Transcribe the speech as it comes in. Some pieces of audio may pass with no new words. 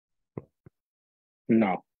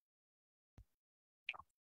No,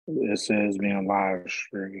 it says being live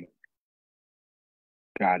stream.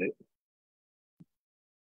 Got it.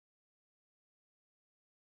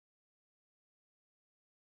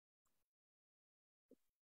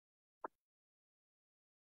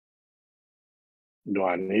 Do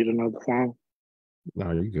I need another phone?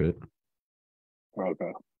 No, you're good.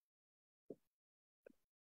 Okay.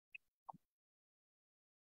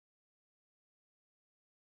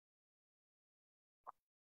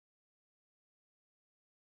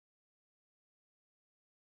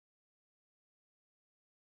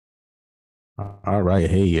 All right.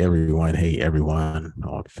 Hey, everyone. Hey, everyone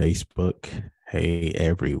on Facebook. Hey,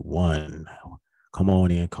 everyone. Come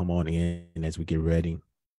on in. Come on in as we get ready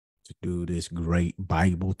to do this great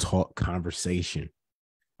Bible talk conversation.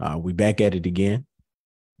 We back at it again.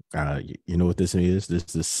 You know what this is? This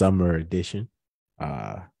is the summer edition.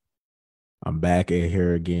 Uh, I'm back at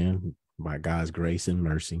here again by God's grace and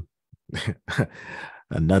mercy.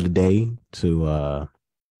 Another day to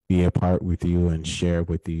be a part with you and share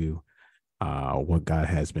with you what God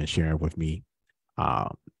has been sharing with me uh,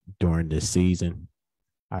 during this season.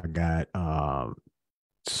 I got a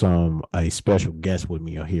special guest with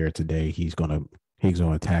me here today. He's gonna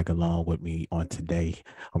tag along with me on today.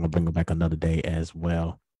 I'm gonna bring him back another day as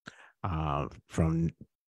well. From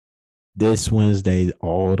this Wednesday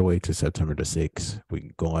all the way to September the 6th, we're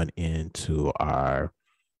going into our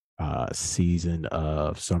season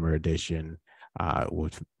of summer edition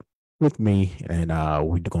with me, and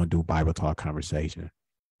we're going to do Bible talk conversation.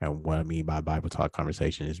 And what I mean by Bible talk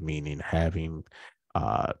conversation is meaning having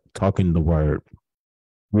talking the word,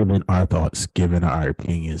 giving our thoughts, giving our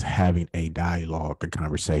opinions, having a dialogue, a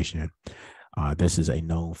conversation. This is a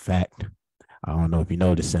known fact. I don't know if you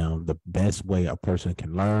know this, Sam. The best way a person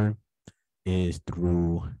can learn is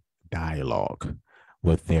through dialogue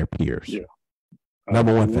with their peers. Yeah.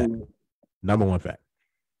 Number one fact. Number one fact.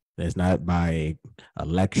 It's not by a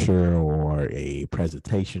lecture or a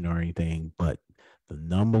presentation or anything, but the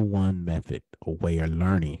number one method or way of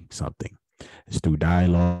learning something is through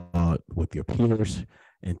dialogue with your peers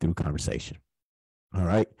and through conversation. All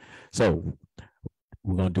right. So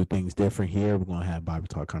we're going to do things different here. We're going to have Bible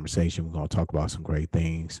talk conversation. We're going to talk about some great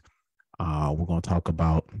things. We're going to talk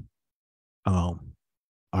about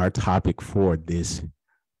our topic for this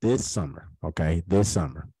summer. Okay. This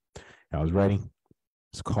summer. I was ready.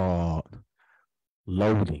 It's called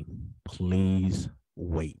Loading. Please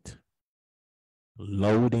wait.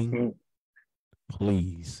 Loading.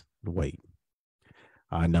 Please wait.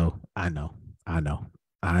 I know, Sam.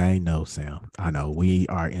 I know we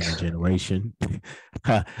are in a generation.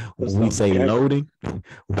 When we say loading,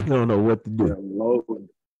 we don't know what to do.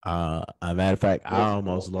 A matter of fact, I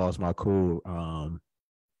almost lost my cool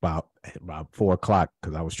about 4:00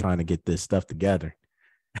 because I was trying to get this stuff together.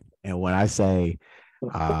 And when I say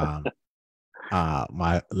my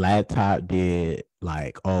laptop did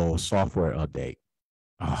software update.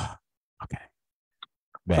 Oh, okay.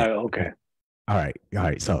 Okay. All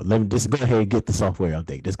right. So let me just go ahead and get the software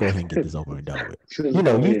update. Just go ahead and get this over and done with.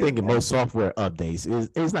 You thinking most software updates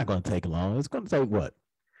it's not going to take long. It's going to take what?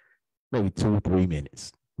 Maybe 2-3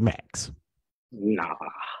 minutes max. Nah.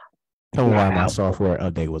 Tell me why my software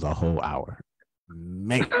update was a whole hour.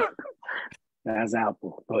 Man. That's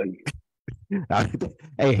Apple.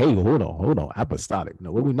 Hey, hold on. Apostolic.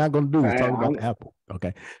 No, what we're not going to do is talk about Apple.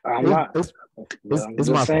 Okay. It's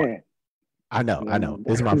my fault. I know.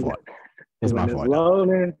 It's my fault. It's my fault.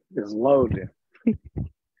 It's loading.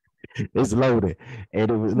 It's loaded.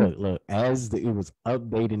 And it was look, as it was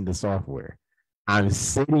updating the software, I'm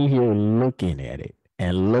sitting here looking at it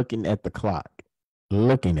and looking at the clock.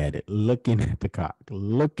 Looking at it, looking at the clock,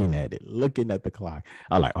 looking at it, looking at the clock.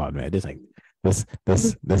 I'm like, oh man, this ain't gonna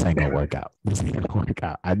work out. This ain't gonna work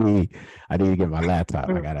out. I need to get my laptop.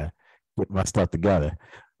 I gotta get my stuff together.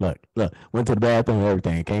 Look, went to the bathroom and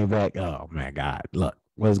everything, came back. Oh man, God, look,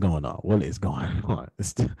 what's going on? What is going on?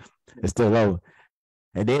 It's still over.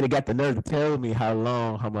 And then it got the nerve to tell me how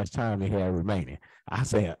much time they had remaining. I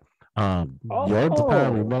said, your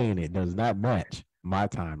time remaining does not match my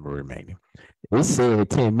time remaining. It said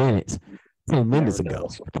 10 minutes ago.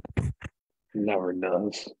 Never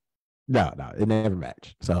does. No, it never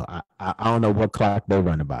matched. So I don't know what clock they're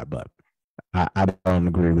running by, but I don't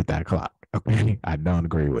agree with that clock. Okay, I don't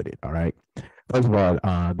agree with it. All right. First of all,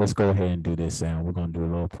 let's go ahead and do this, and we're gonna do a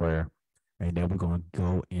little prayer, and then we're gonna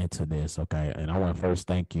go into this. Okay. And I want to first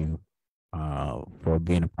thank you for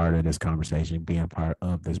being a part of this conversation, being a part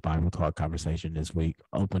of this Bible talk conversation this week,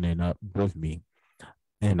 opening up with me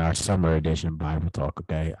in our summer edition Bible talk.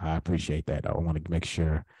 Okay. I appreciate that. I want to make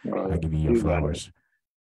sure I give you your flowers.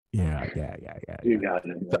 Yeah. You got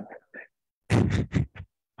it, man.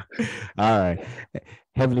 All right.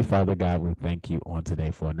 Heavenly Father God, we thank you on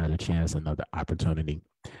today for another chance, another opportunity.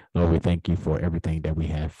 Lord, we thank you for everything that we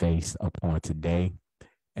have faced upon today,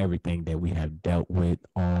 everything that we have dealt with,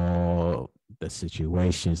 all the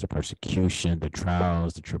situations, the persecution, the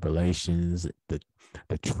trials, the tribulations, the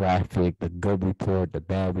traffic, the good report, the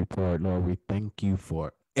bad report. Lord, we thank you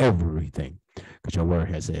for everything because your word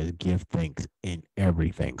has said give thanks in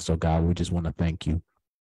everything. So God, we just want to thank you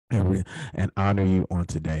and honor you on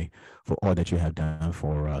today for all that you have done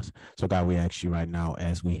for us. So, God, we ask you right now,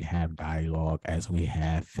 as we have dialogue, as we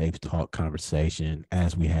have faith talk conversation,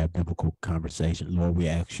 as we have biblical conversation, Lord, we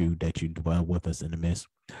ask you that you dwell with us in the midst.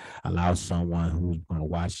 Allow someone who's going to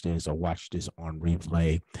watch this or watch this on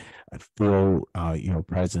replay feel your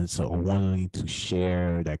presence or wanting to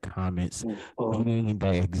share their comments, being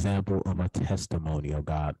the example of a testimony, oh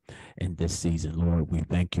God, in this season. Lord, we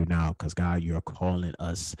thank you now because, God, you're calling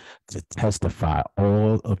us to testify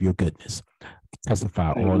all of your goodness,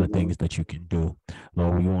 testify all the things that you can do.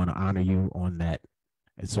 Lord, we want to honor you on that.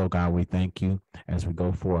 And so, God, we thank you as we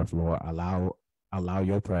go forth, Lord. Allow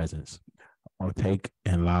your presence or take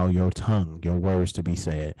and allow your tongue, your words to be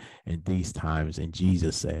said in these times. And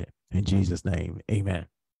Jesus said, in Jesus' name, amen.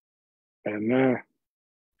 Amen.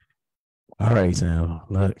 All right, Sam.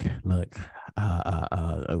 Look.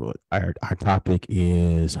 Our topic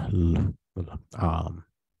is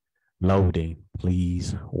loading.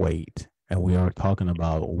 Please wait, and we are talking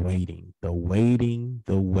about waiting. The waiting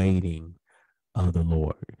of the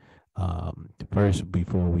Lord. First,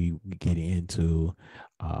 before we get into,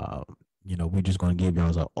 we're just going to give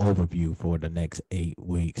y'all an overview for the next 8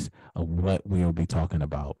 weeks of what we'll be talking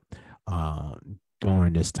about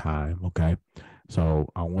during this time. Okay. So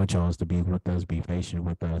I want y'all to be with us, be patient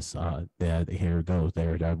with us. Here it goes.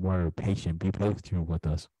 There's that word, patient. Be patient with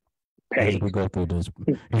us as we go through this.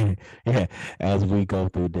 Yeah, as we go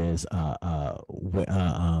through this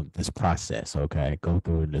this process. Okay, go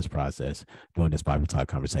through this process during this Bible talk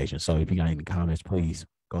conversation. So if you got any comments, please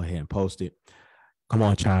go ahead and post it. Come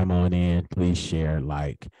on, chime on in. Please share,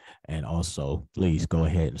 like, and also please go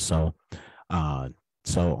ahead and so on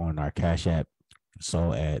our Cash App.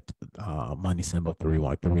 So at money symbol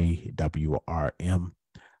 313 WRM,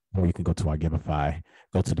 or you can go to our Giveify,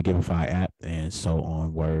 go to the Giveify app, and so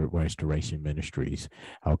on Word Restoration Ministries.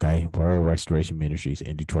 Okay, Word Restoration Ministries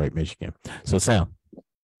in Detroit, Michigan. So Sam.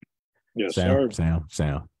 Yes, Sam, sir.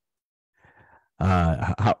 Sam.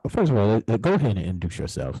 First of all, go ahead and introduce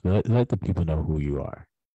yourself. Let the people know who you are.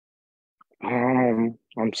 I'm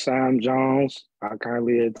Sam Jones. I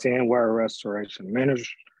currently attend Word Restoration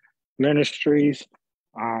Ministries.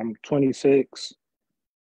 I'm 26,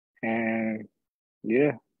 and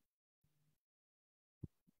yeah.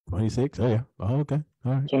 26? Oh, yeah. Oh, okay.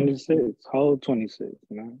 All right. 26, whole 26,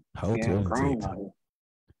 man. Whole Yeah, 26.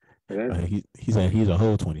 He said he's a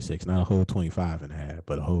whole 26, not a whole 25 and a half,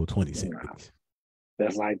 but a whole 26. Nah,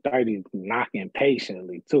 that's like 30 knocking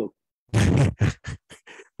patiently, too.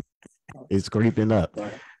 It's creeping up.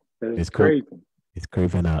 It's creeping. It's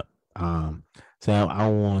creeping up. Sam, I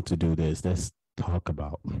want to do this. Let's talk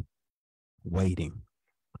about waiting.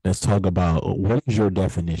 Let's talk about what is your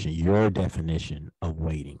definition of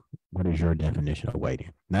waiting. What is your definition of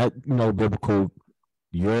waiting? Not, biblical,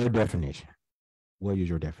 your definition. What is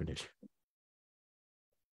your definition?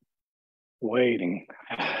 Waiting.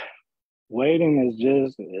 Waiting is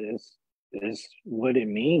just, it's what it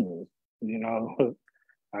means.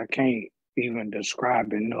 I can't even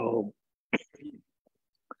describe it no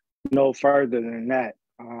further than that.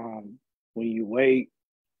 When you wait,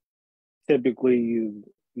 typically you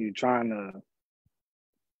trying to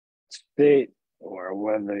sit, or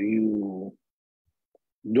whether you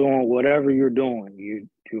doing whatever you're doing, you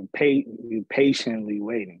patiently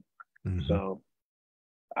waiting. Mm-hmm. So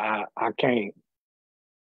I can't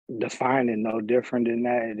define it no different than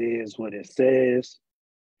that. It is what it says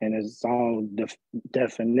in its own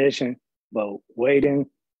definition. But waiting,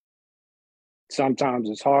 sometimes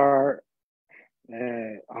it's hard,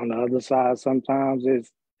 and on the other side, sometimes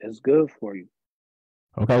it's good for you.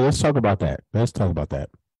 Okay, let's talk about that. What's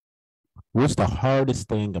the hardest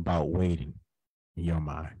thing about waiting in your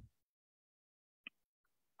mind?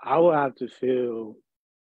 I would have to feel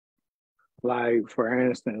like, for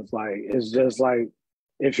instance, like it's just like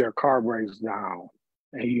if your car breaks down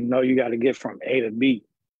and you got to get from A to B,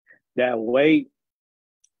 that wait,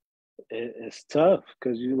 it's tough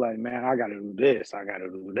because you're like, man, I got to do this, I got to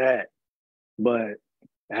do that. But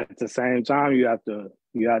at the same time, you have to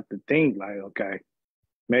think like, okay,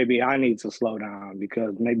 maybe I need to slow down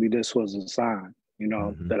because maybe this was a sign,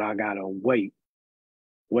 mm-hmm. that I got to wait.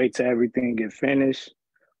 wait till everything get finished,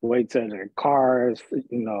 wait till their cars,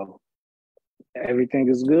 everything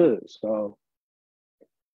is good. So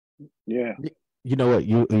yeah. You know what?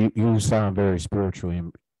 You sound very spiritual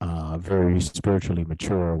and very spiritually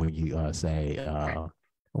mature when you say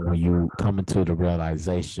when you come into the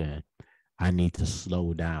realization, I need to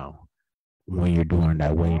slow down when you're doing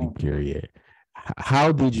that waiting period.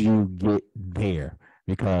 How did you get there?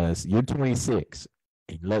 Because you're 26.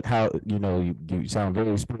 And look how you sound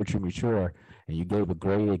very spiritually mature, and you gave a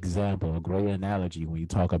great example, a great analogy when you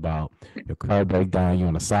talk about your car breakdown, you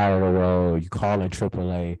on the side of the road, you calling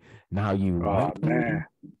AAA. Now you waiting Man.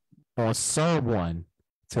 on someone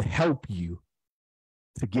to help you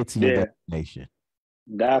to get to your destination.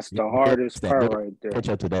 That's the hardest part right there. Catch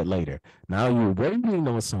up to that later. Now you're waiting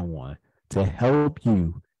on someone to help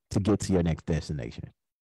you to get to your next destination.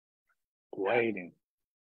 Waiting.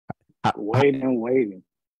 Waiting.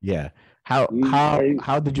 Yeah. How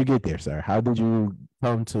did you get there, sir? How did you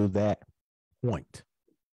come to that point?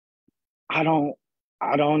 I don't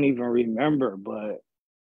even remember, but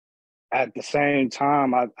at the same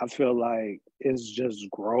time, I feel like it's just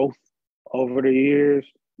growth over the years,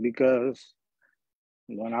 because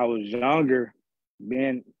when I was younger,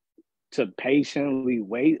 being to patiently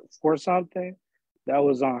wait for something, that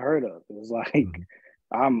was unheard of. It was like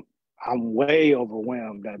I'm way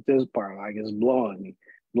overwhelmed at this part. Like, it's blowing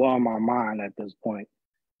my mind at this point.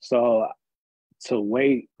 So to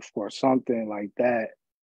wait for something like that,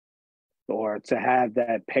 or to have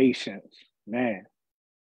that patience, man,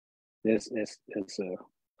 it's a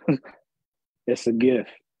it's a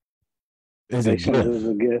gift. It's a gift. Is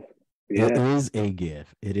a gift. Yeah. It is a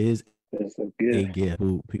gift. It's a gift.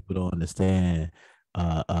 People don't understand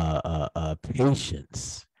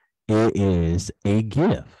patience. It is a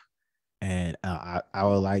gift. And I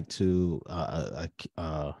would like to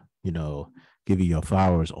give you your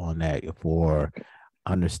flowers on that for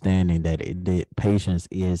understanding that patience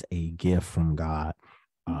is a gift from God,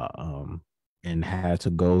 and had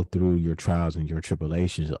to go through your trials and your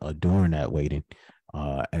tribulations during that waiting,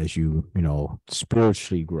 as you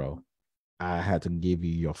spiritually grow. I had to give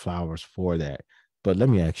you your flowers for that. But let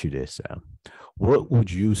me ask you this, Sam. What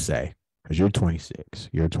would you say, because you're 26,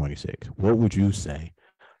 what would you say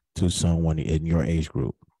to someone in your age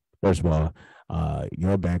group? First of all,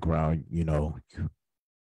 your background, you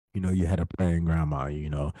had a praying grandma,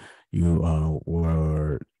 you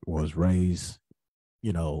was raised,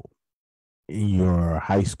 in your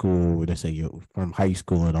high school, let's say you from high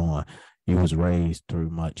school and on, you was raised through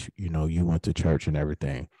much, you went to church and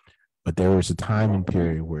everything. But there was a time and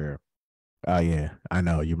period where, oh yeah, I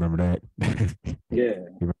know, you remember that? Yeah.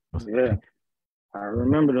 I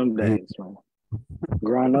remember them days, man.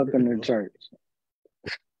 Growing up in the church.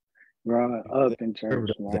 Man.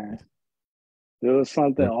 There was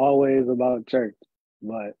something always about church.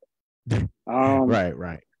 But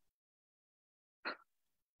right.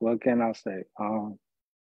 What can I say?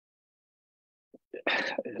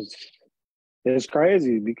 It's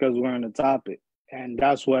crazy because we're on the topic. And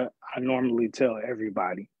that's what I normally tell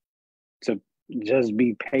everybody, to just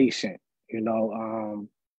be patient, from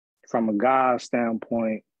a God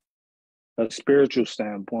standpoint, a spiritual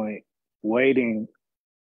standpoint, waiting.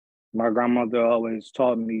 My grandmother always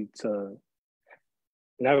taught me to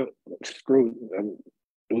never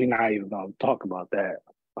we're not even gonna talk about that.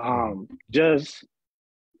 Just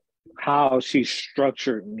how she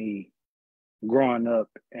structured me growing up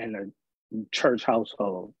in a church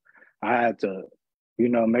household. I had to,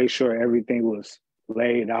 make sure everything was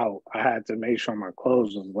laid out. I had to make sure my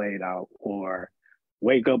clothes was laid out, or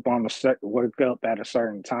wake up at a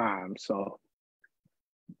certain time. So,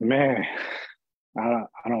 man, I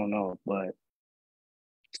don't know, but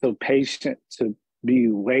so patient to be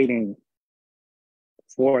waiting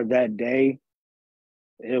for that day.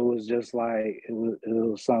 It was just like it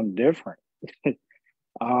was something different.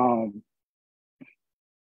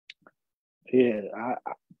 Yeah,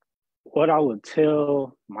 what I would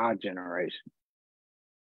tell my generation,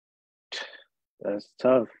 that's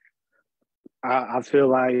tough. I feel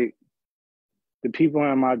like the people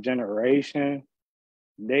in my generation,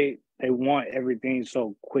 they want everything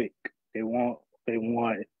so quick. They want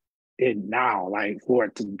it now, like for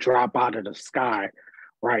it to drop out of the sky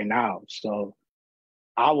right now. So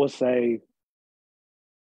I would say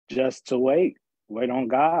just to wait on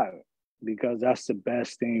God, because that's the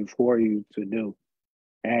best thing for you to do.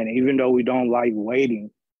 And even though we don't like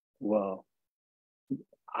waiting, well,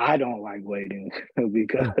 I don't like waiting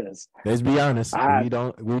because let's be honest, we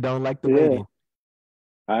don't like the waiting.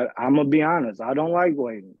 I'm gonna be honest, I don't like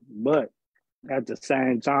waiting, but at the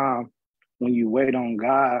same time, when you wait on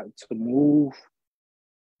God to move,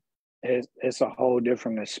 it's a whole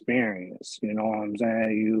different experience. You know what I'm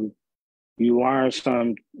saying? You learn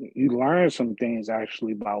some things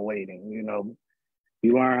actually by waiting. You know,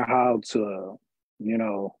 you learn how to, you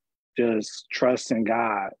know, just trust in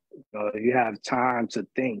God. You have time to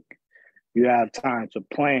think. You have time to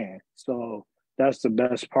plan. So that's the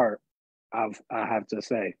best part. I have to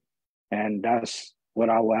say, and that's what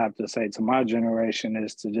I would have to say to my generation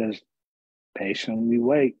is to just patiently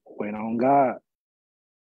wait on God.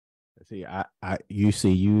 See,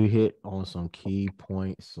 you hit on some key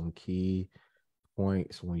points, when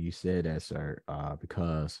you said that, sir.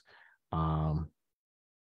 Because um,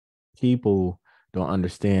 people don't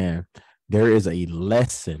understand there is a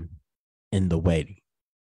lesson in the waiting.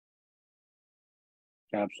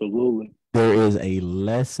 Absolutely. There is a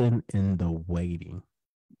lesson in the waiting.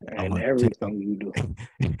 And everything you do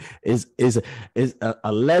is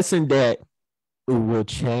a lesson that will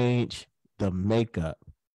change the makeup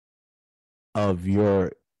of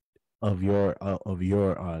your your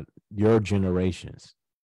generations,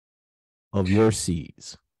 of your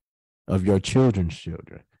seeds, of your children's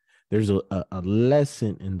children. There's a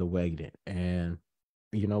lesson in the waiting. And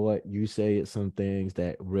you know what? You say some things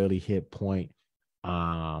that really hit point.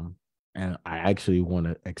 And I actually want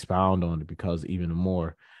to expound on it because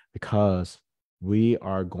we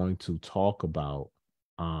are going to talk about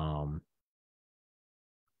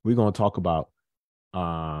we're going to talk about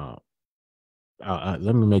let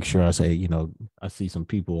me make sure I say, I see some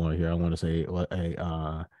people on here. I want to say, well,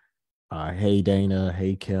 hey Dana,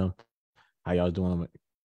 hey Kim, how y'all doing?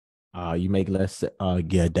 You make less.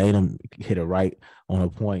 Yeah, Dana hit it right on a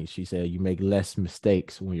point. She said you make less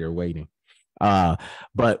mistakes when you're waiting. But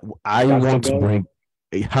I want to bring,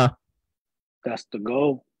 huh? That's the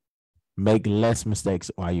goal. Make less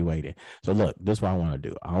mistakes while you're waiting. So look, this is what I want to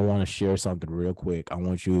do. I want to share something real quick. I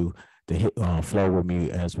want you to hit flow with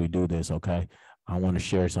me as we do this. Okay. I want to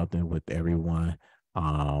share something with everyone.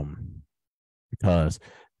 Because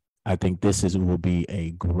I think will be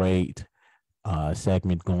a great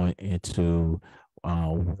segment going into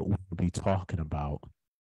what we'll be talking about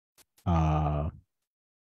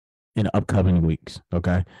in the upcoming weeks.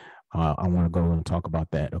 Okay. I want to go and talk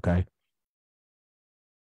about that. Okay.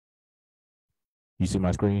 You see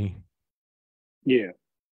my screen? Yeah.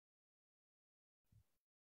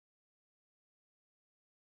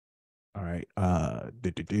 All right. All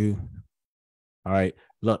right.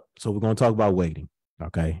 Look, so we're going to talk about waiting.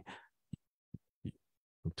 Okay.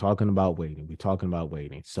 We're talking about waiting.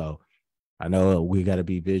 So I know we got to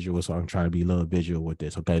be visual. So I'm trying to be a little visual with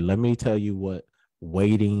this. Okay. Let me tell you what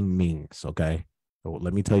waiting means. Okay. So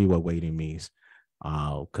let me tell you what waiting means.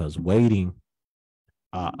 Because waiting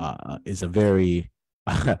is a very,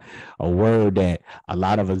 a word that a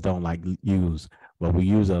lot of us don't like use, but we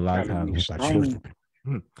use it a lot of times with our children.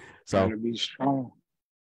 So gotta be strong.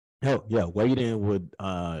 Hell yeah, waiting would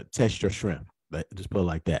test your strength. Just put it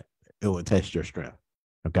like that. It would test your strength.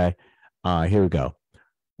 Okay. Here we go.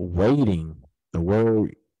 Waiting, the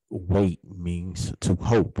word wait means to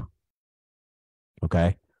hope.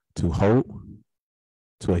 Okay. To hope,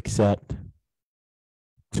 to accept,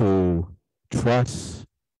 to trust,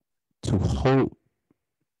 to hope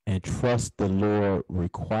and trust the Lord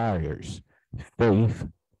requires faith,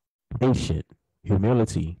 patience,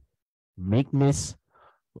 humility, meekness.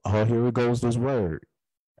 Oh, here it goes, this word.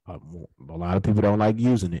 A lot of people don't like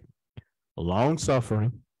using it. Long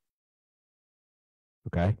suffering.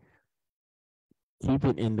 Okay. Keep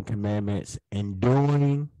it in the commandments,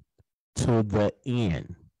 enduring to the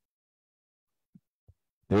end.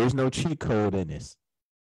 There is no cheat code in this.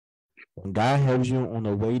 When God has you on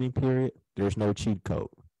a waiting period, there's no cheat code.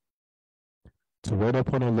 To wait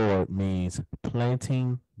upon the Lord means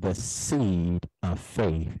planting the seed of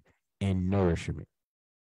faith and nourishment.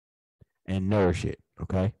 And nourish it.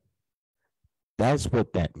 Okay. That's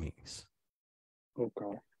what that means.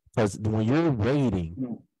 Okay. Because when you're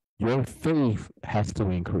waiting, your faith has to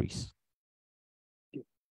increase.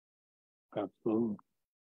 Absolutely.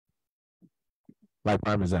 Like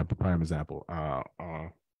prime example. I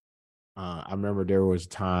remember there was a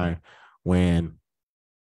time when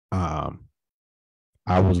I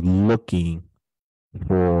was looking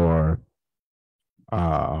for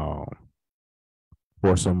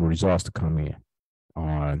some results to come in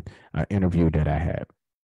on an interview that I had.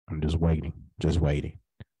 I'm just waiting.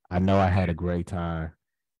 I know I had a great time.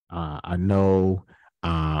 I know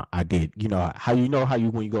I did. You know how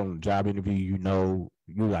when you go on a job interview, you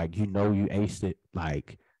aced it.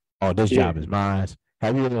 Like, oh, this job is mine.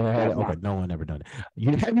 Have you ever had it? Okay, no one ever done it.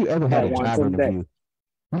 Have you ever had a job interview?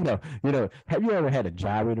 Have you ever had a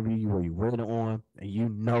job interview where you went on and you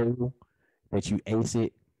know that you ace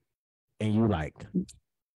it, and you like,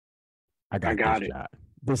 I got this job.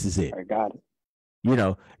 This is it. I got it. You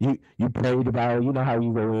know, you prayed about it. You know how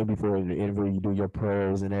you go in before the interview, you do your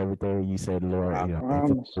prayers and everything. You said, Lord,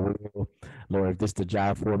 Lord, if this is the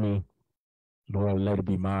job for me, Lord, let it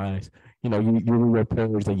be mine. You know, you do your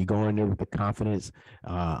prayers and you go in there with the confidence.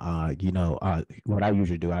 What I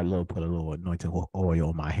usually do, I put a little anointing oil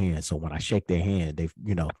on my hand. So when I shake their hand,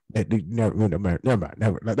 never.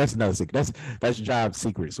 That's another secret. That's job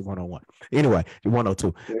secrets 101. Anyway,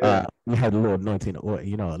 102. Yeah. We had a little anointing oil,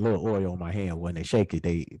 a little oil on my hand. When they shake it,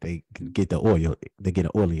 they get the oil, they get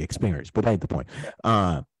an oily experience. But that ain't the point.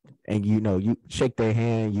 And you shake their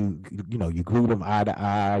hand, you greet them eye to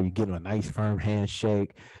eye, you give them a nice firm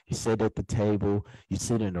handshake, you sit at the table, you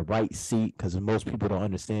sit in the right seat, because most people don't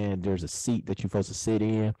understand there's a seat that you're supposed to sit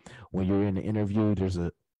in when you're in the interview. There's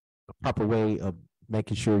a proper way of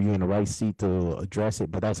making sure you're in the right seat to address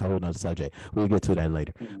it, but that's a whole nother subject. We'll get to that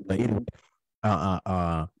later. But anyway,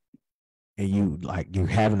 and you're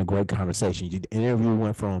having a great conversation. The interview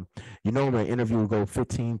went from, when an interview will go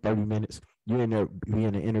 15, 30 minutes, you're in there, be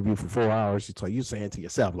in an interview for 4 hours. So you saying to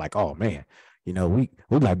yourself, like, oh man, we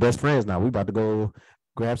like best friends now. We about to go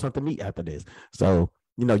grab something to eat after this. So,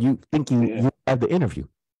 you think you have the interview.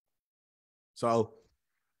 So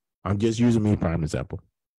I'm just using me for an example.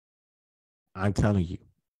 I'm telling you,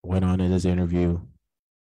 went on in this interview.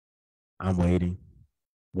 I'm waiting.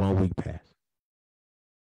 1 week passed.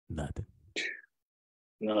 Nothing.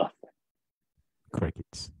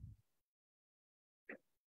 Crickets.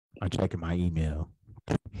 I'm checking my email.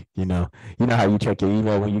 You know how you check your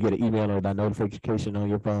email when you get an email or that notification on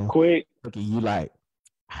your phone? Quick. Okay, you like,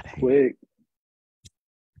 quick.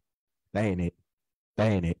 That ain't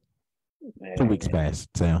it. 2 weeks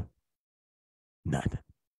passed, Sam. Nothing.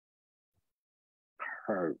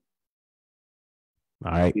 Hurt.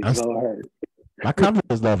 All right. I'm so hurt. My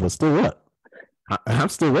confidence level is still up. I'm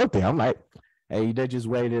still up there. I'm like, hey, they just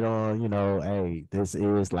waited on, hey, this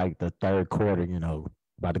is like the third quarter,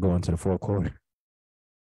 about to go into the fourth quarter.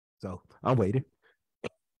 So I'm waiting.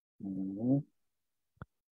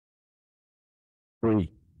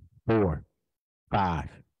 3, 4, 5,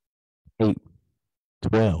 8,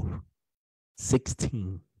 12,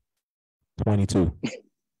 16, 22.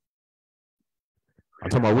 I'm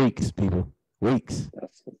talking about weeks, people. Weeks.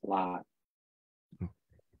 That's a lot.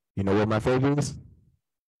 You know what my favorite is?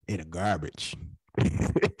 In the garbage. It's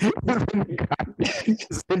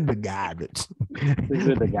in the garbage.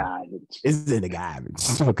 It's in the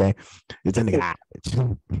garbage. Okay. It's in the garbage.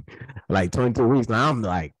 Like 22 weeks. Now I'm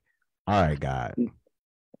like, all right, God.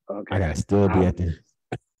 Okay. I gotta still be at this.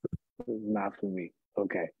 Not for me.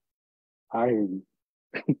 Okay. I hear you.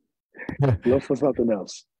 Look for something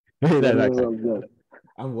else.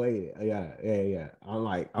 I'm waiting. Yeah.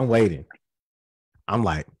 I'm waiting. I'm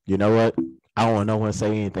like, you know what? I don't want no one to say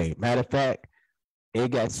anything. Matter of fact,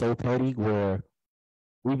 it got so petty where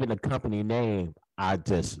even the company name, I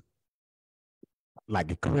just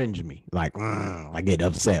like it cringed me. Like, I get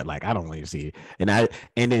upset. Like, I don't want to see it. And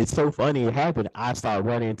it's so funny it happened. I started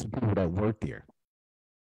running into people that work there.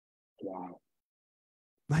 Wow.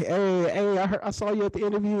 Like, hey, I saw you at the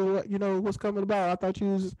interview. What's coming about? I thought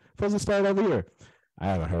you was supposed to start over here. I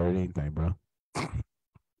haven't heard anything, bro.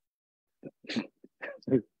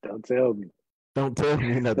 Don't tell me. Don't tell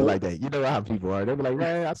me nothing like that. You know how people are. They be like,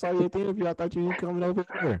 man, I saw you at the interview. I thought you were coming over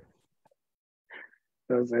here.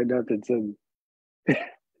 Don't say nothing to me.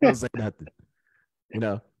 Don't say nothing.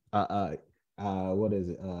 What is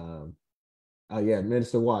it? Yeah,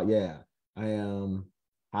 Minister Watt. Yeah, I am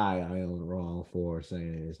wrong for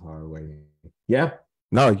saying it's hard waiting. Yeah,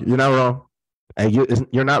 no, you're not wrong. And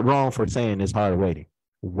you're not wrong for saying it's hard waiting.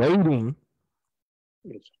 Waiting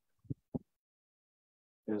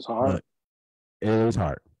is hard. It is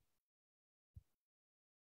hard.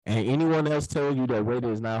 And anyone else tell you that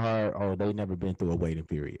waiting is not hard, or they never been through a waiting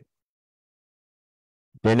period.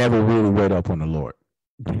 They never really wait up on the Lord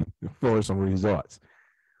for some results,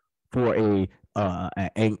 for a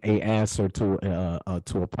answer to a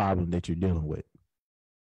problem that you're dealing with.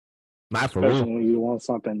 Not especially for real. When you want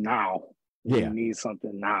something now. Yeah. You need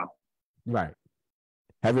something now. Right.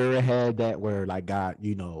 Have you ever had that where, like, God, I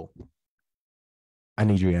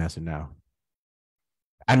need your answer now.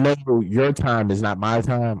 I know your time is not my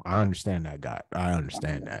time. I understand that, God. I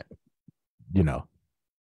understand that.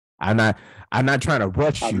 I'm not trying to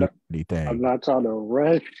rush you or anything. I'm not trying to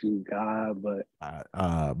rush you, God, but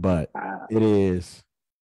it is,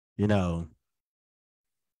 it's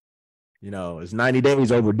 90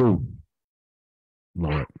 days overdue,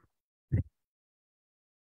 Lord.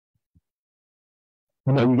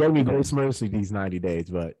 You gave me grace mercy these 90 days,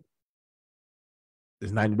 but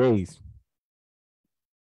it's 90 days.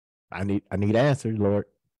 I need answers, Lord.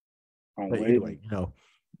 I'm But waiting. anyway,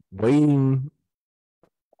 waiting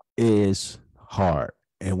is hard,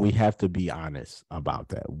 and we have to be honest about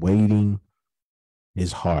that. Waiting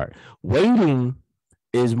is hard. Waiting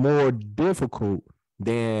is more difficult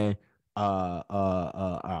than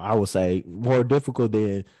I would say more difficult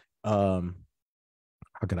than how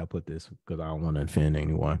can I put this? Because I don't want to offend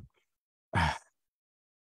anyone.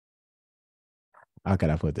 How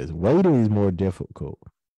can I put this? Waiting is more difficult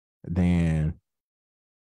than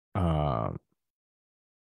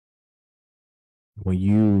when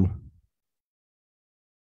you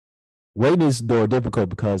waiting is more difficult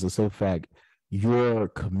because of the fact your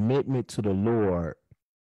commitment to the Lord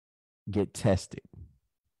get tested.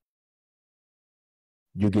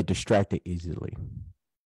 You get distracted easily.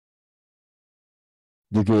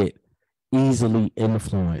 You get easily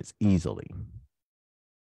influenced easily.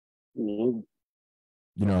 Mm-hmm.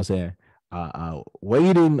 You know what I'm saying?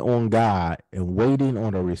 Waiting on God and waiting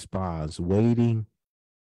on a response, waiting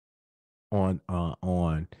on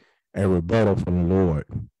a rebuttal from the Lord,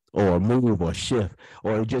 or a move or shift,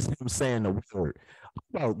 or just him saying the word.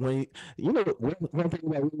 About when one thing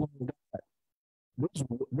that we want to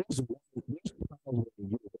there's times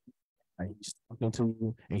when he's talking to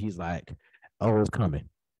you and he's like, "Oh, it's coming."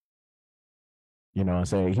 You know what I'm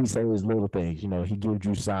saying? He says little things, he gives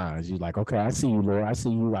you signs. He's like, "Okay, I see you, Lord. I see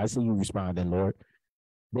you responding, Lord."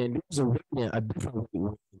 Then there's a different way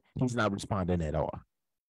when he's not responding at all.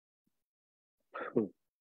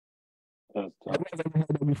 That's tough. Have you ever had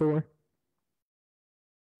that before?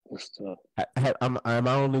 That's tough. I'm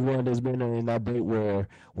the only one that's been in that date where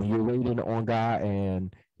when you're waiting on God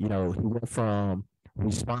and he went from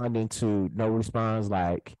responding to no response,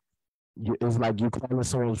 like it's like you calling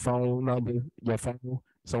someone's phone number,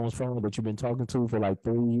 someone's phone that you've been talking to for like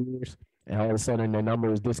 3 years, and all of a sudden their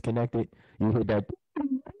number is disconnected. You hit that.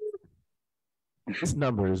 This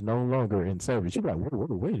number is no longer in service. You're like,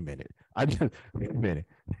 wait a minute. Wait a minute.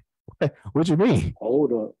 What you mean?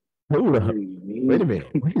 Hold up. Wait a minute.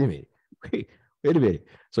 Wait a minute.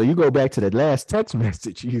 So you go back to the last text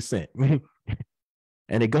message you sent,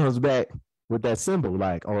 and it comes back with that symbol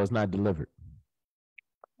like, "Oh, it's not delivered."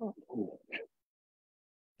 Oh,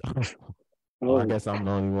 I guess I'm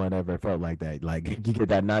the only one that ever felt like that. Like you get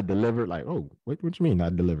that not delivered, like, "Oh, what you mean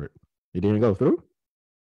not delivered? It didn't go through?"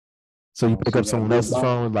 So you pick up someone else's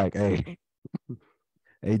phone, like, "Hey,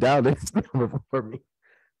 dial this number for me."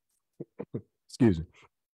 Excuse me.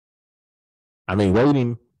 I mean,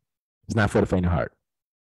 waiting is not for the faint of heart.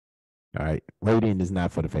 All right. Waiting is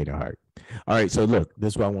not for the faint of heart. All right. So look,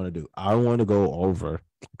 this is what I want to do. I want to go over,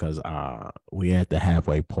 because we're at the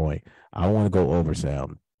halfway point. I want to go over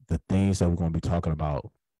some the things that we're going to be talking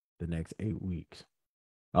about the next 8 weeks.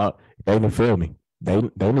 They didn't feel me. They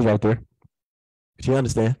was out there. She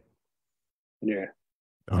understand? Yeah.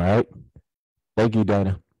 All right. Thank you,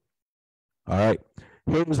 Dana. All right.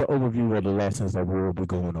 Here's an overview of the lessons that we'll be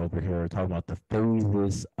going over here, talking about the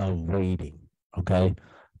phases of waiting. Okay.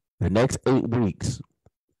 The next 8 weeks,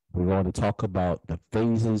 we're going to talk about the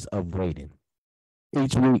phases of waiting.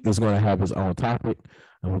 Each week is going to have its own topic,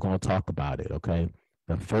 and we're going to talk about it, okay?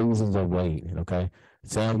 The phases of waiting, okay?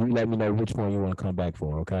 Sam, you let me know which one you want to come back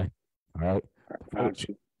for, okay? All right?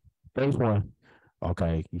 First one,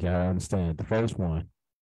 okay, you got to understand. The first one,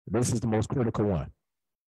 this is the most critical one.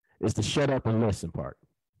 It's the shut up and listen part.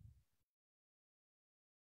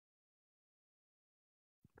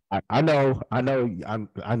 I know I'm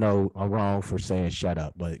wrong for saying shut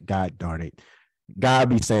up, but God darn it, God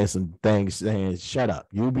be saying some things saying shut up.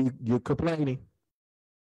 You're complaining.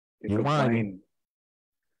 You're whining.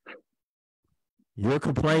 You're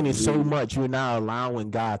complaining so much you're not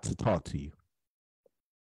allowing God to talk to you.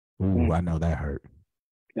 Ooh, I know that hurt.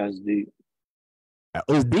 That's deep.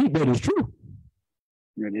 It's deep, but it's true.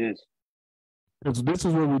 It is. This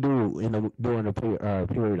is what we do during the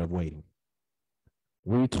period of waiting.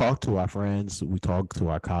 We talk to our friends, we talk to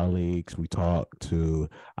our colleagues, we talk to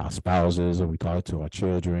our spouses, or we talk to our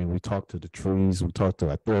children, we talk to the trees, we talk to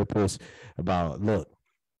our therapists about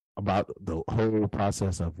the whole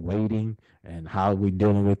process of waiting and how we're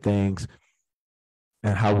dealing with things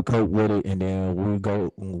and how we cope with it. And then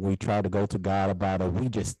we try to go to God about it. We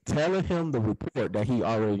just telling him the report that he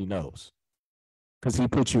already knows, because he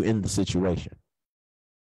put you in the situation.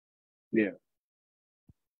 Yeah.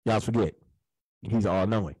 Y'all forget. He's all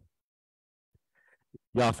knowing.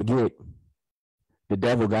 Y'all forget the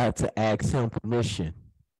devil got to ask him permission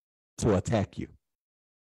to attack you.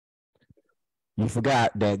 You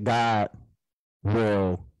forgot that God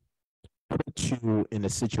will put you in a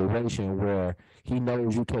situation where he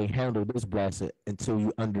knows you can't handle this blessing until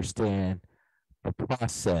you understand the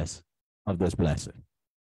process of this blessing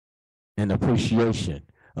and appreciation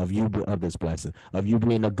of this blessing, of you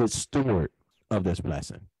being a good steward of this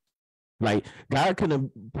blessing. Like God could have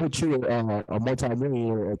put you a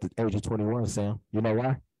multi-millionaire at the age of 21, Sam. You know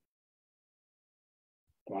why?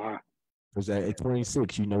 Why? Because at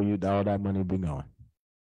 26, you know all that money be gone.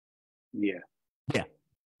 Yeah. Yeah.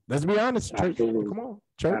 Let's be honest, church. Absolutely. Come on,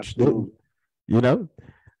 church. Absolutely. You know,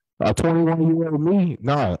 a 21-year-old me,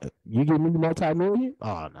 no, you give me multi-million?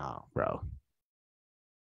 Oh, no, bro.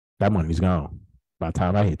 That money's gone by the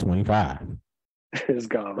time I hit 25. It's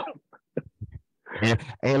gone.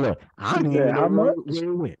 And look, I don't even know where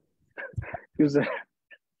it went. You said,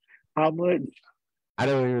 how much? I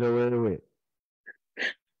don't even know where it went.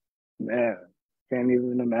 Man, can't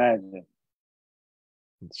even imagine.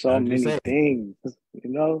 So many things, you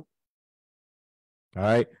know? All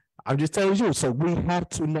right. I'm just telling you. So we have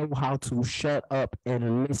to know how to shut up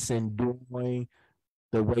and listen during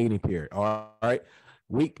the waiting period. All right.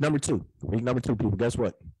 Week number two, people. Guess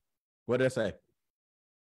what? What did I say?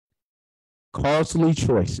 Costly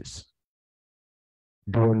choices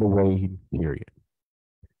during the waiting period.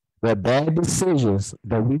 The bad decisions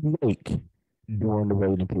that we make during the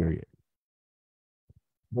waiting period.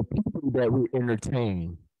 The people that we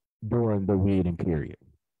entertain during the waiting period.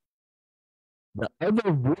 The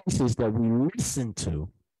other voices that we listen to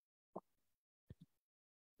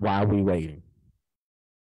while we waiting.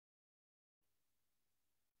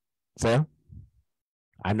 Sam,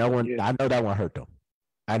 I know that one hurt them.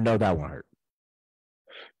 I know that one hurt.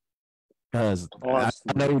 Because I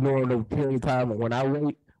know during the period of time when I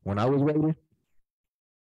was waiting,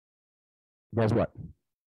 guess what?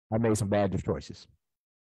 I made some bad choices.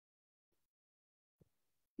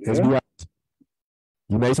 Let's be honest.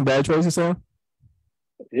 You made some bad choices, Sam?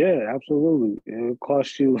 Yeah, absolutely. It'll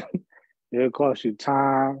cost you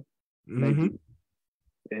time. Mm-hmm.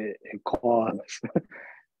 It costs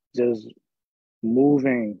just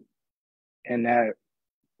moving in that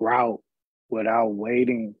route without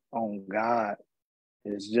waiting on God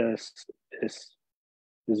is just it's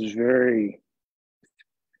very,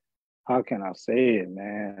 how can I say it,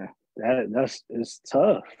 man? That's it's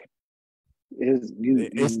tough.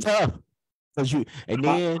 It's tough because you and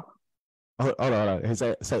then hold on.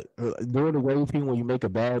 So during the waiting, when you make a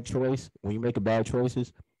bad choice,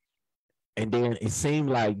 and then it seemed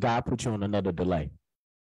like God put you on another delay.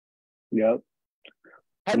 Yep.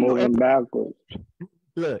 Moving backwards.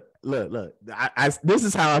 Look. This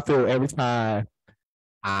is how I feel every time.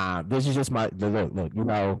 This is just my look. You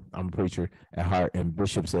know, I'm a preacher at heart, and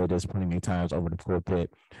Bishop said this plenty many times over the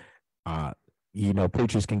pulpit. You know,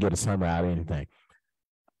 preachers can get a sermon out of anything.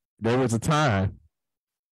 There was a time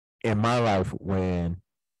in my life when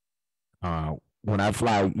I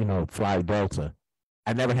fly Delta,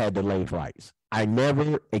 I never had delayed flights. I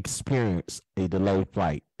never experienced a delayed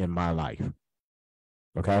flight in my life.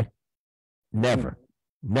 Okay, never.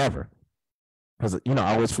 Because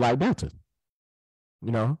I always fly Delta.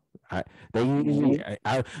 You know, I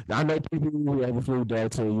know people who ever flew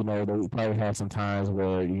Delta. You know, they probably had some times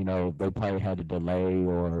where they probably had a delay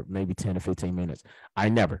or maybe 10 to 15 minutes. I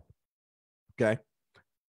never. Okay.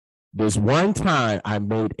 There's one time I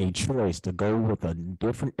made a choice to go with a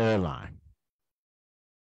different airline.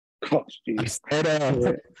 Instead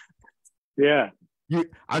of yeah. Look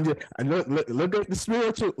at the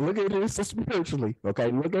spiritual. Look at this spiritually. Okay,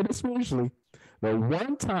 look at it spiritually. The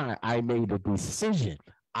one time I made a decision,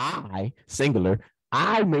 I made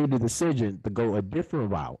the decision to go a different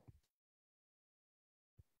route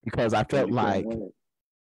because I felt like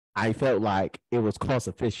it was cost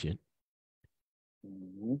efficient.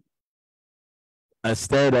 Mm-hmm.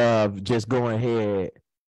 Instead of just going ahead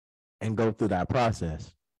and go through that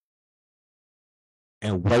process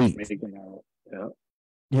and wait. Yeah.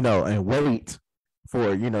 And wait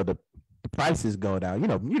for the prices go down.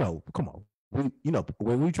 Come on.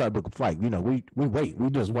 When we try to book a flight, we wait. We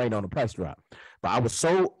just wait on the price drop. But I was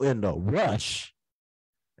so in the rush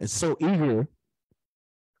and so eager,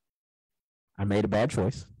 I made a bad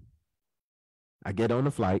choice. I get on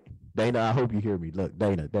the flight. Dana, I hope you hear me. Look,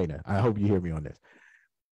 Dana, I hope you hear me on this.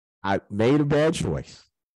 I made a bad choice.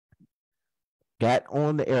 Got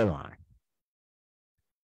on the airline.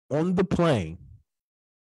 On the plane.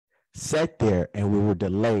 Sat there and we were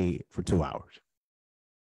delayed for 2 hours.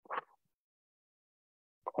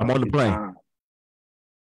 I'm on the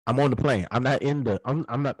plane. I'm not in the I'm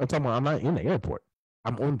not in the airport.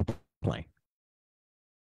 I'm on the plane.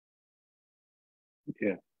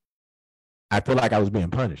 Yeah. I feel like I was being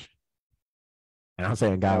punished. And I'm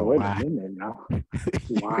saying, God, why?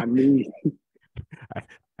 Why me?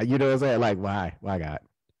 You know what I'm saying? Like, why? Why, God?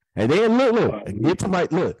 And then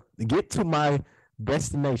get to my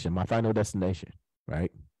destination, my final destination,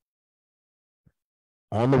 right?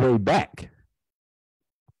 On the way back,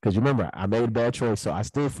 because you remember I made a bad choice, so I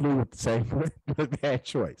still flew with the same bad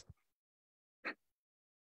choice.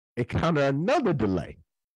 Encounter another delay.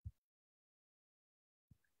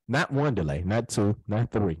 Not one delay, not two,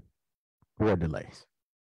 not three, 4 delays.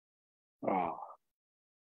 Oh.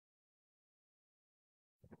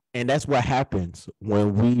 And that's what happens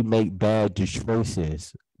when we make bad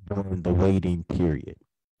choices during the waiting period.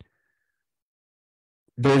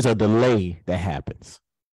 There's a delay that happens.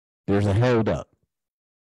 There's a hold up.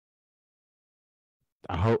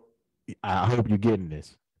 I hope you're getting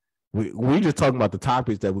this. We just talking about the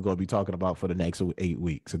topics that we're going to be talking about for the next 8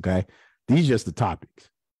 weeks. Okay, these are just the topics.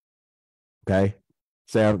 Okay,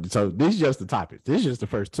 so these are just the topics. This is just the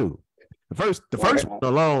first 2. The first one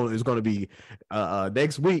alone is going to be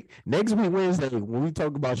next week. Next week Wednesday, when we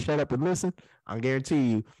talk about shut up and listen, I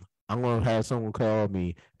guarantee you, I'm going to have someone call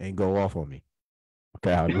me and go off on me.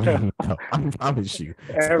 Okay, I promise you.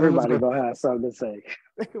 Everybody gonna have something to say.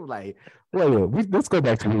 Like, wait, let's go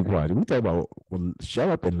back to week 1. We talk about shut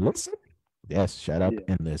up and listen. Yes, shut up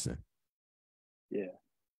and listen. Yeah.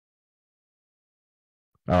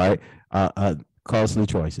 All right. Costly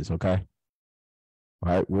choices. Okay.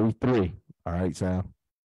 All right. Week 3. All right, Sam.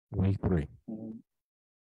 Week 3. Mm-hmm.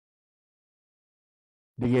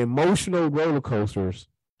 The emotional roller coasters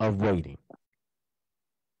of waiting.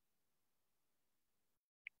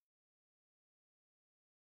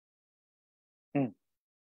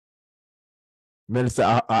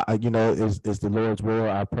 Minister, I is the Lord's will.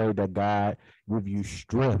 I pray that God give you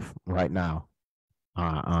strength right now,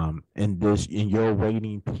 in your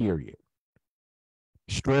waiting period,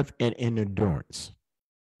 strength and endurance,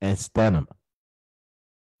 and stamina,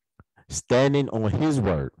 standing on His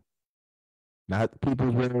word, not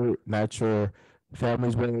people's word, not your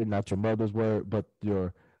family's word, not your mother's word, but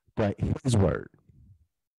His word.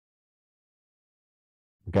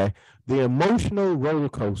 Okay, the emotional roller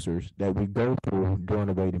coasters that we go through during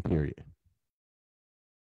the waiting period.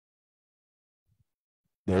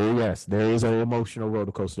 There is an emotional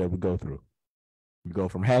roller coaster that we go through. We go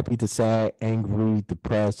from happy to sad, angry,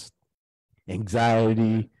 depressed,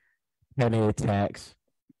 anxiety, panic attacks.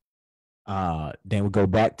 Then we go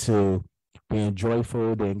back to being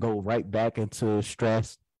joyful, then go right back into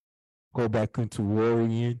stress, go back into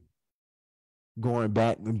worrying, going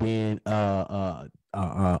back and being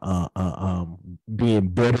being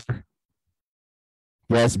bitter.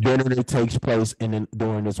 Yes, bitterness takes place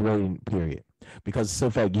during this waiting period, because it's in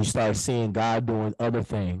fact you start seeing God doing other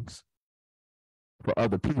things for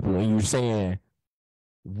other people, and you're saying,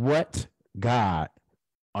 "What God?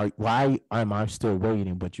 Why am I still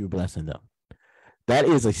waiting? But you're blessing them." That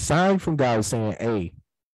is a sign from God saying, "Hey,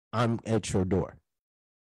 I'm at your door.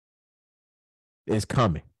 It's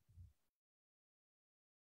coming."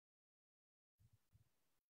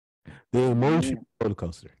 The emotional roller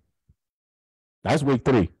coaster. That's week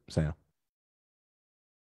 3, Sam.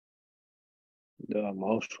 The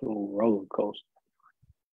emotional roller coaster.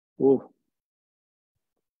 Ooh.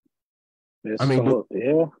 There's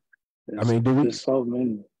so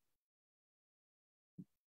many.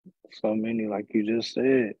 So many, like you just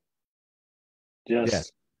said.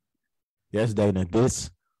 Yes, Dana.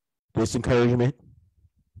 This encouragement.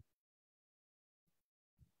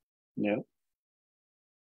 Yep.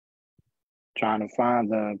 Trying to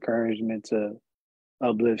find the encouragement to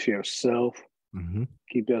uplift yourself,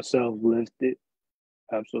 keep yourself lifted.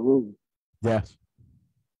 Absolutely. Yes.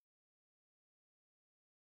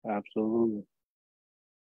 Absolutely.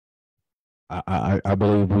 I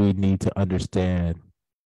believe we need to understand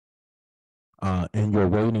in your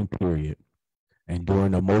waiting period and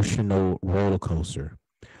during emotional roller coaster,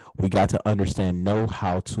 we got to know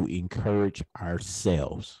how to encourage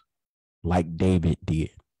ourselves like David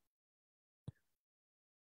did.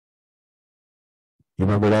 You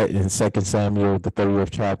remember that in 2 Samuel, the 30th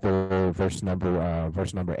chapter, verse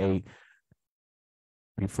number 8.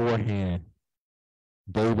 Beforehand,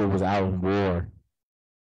 David was out in war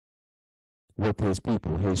with his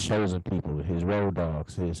people, his chosen people, his road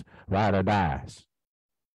dogs, his ride or dies.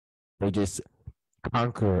 They just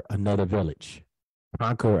conquer another village,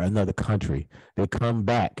 conquer another country. They come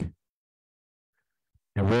back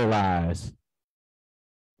and realize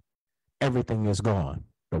everything is gone.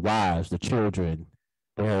 The wives, the children,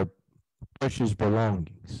 their precious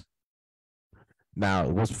belongings. Now,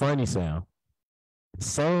 what's funny, Sam? The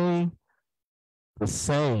same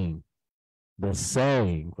midget, the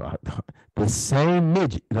same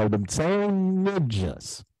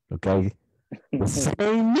ninjas, okay? The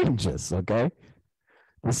same ninjas, okay?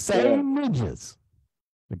 The same ninjas,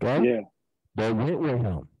 okay? Yeah. They went with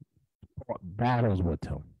him, fought battles with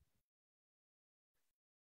him,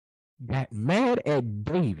 got mad at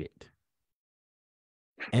David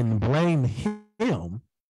and blamed him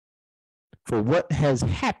for what has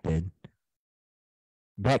happened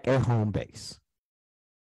back at home base.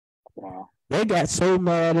 Wow. They got so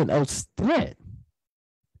mad and upset,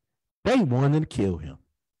 they wanted to kill him.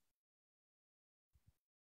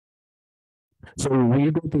 So when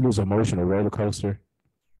you go through this emotional roller coaster,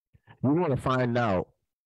 you want to find out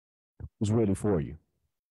who's really for you.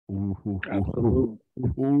 Absolutely.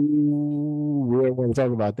 We don't want to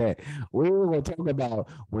talk about that. We want to talk about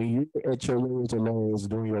when you're at your lows and lows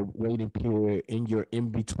during your waiting period, in your in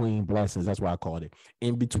between blessings. That's why I called it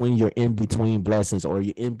in between your in between blessings, or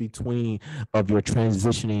your in between of your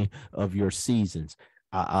transitioning of your seasons.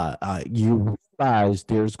 You realize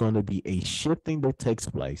there's going to be a shifting that takes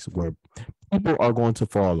place where people are going to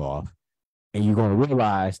fall off, and you're going to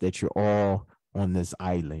realize that you're all on this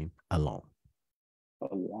island alone.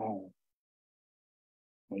 Alone.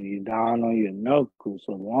 When you're down on your knuckles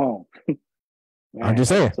alone. Man, I'm just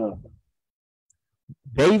saying.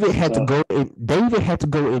 David had to go. David had to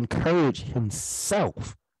go encourage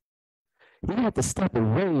himself. He had to step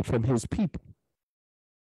away from his people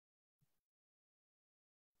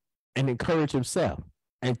and encourage himself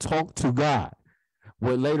and talk to God.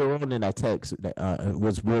 What later on in that text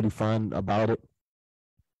was really fun about it.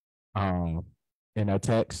 In that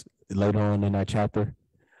text later on in that chapter,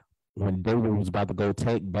 when David was about to go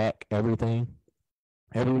take back everything,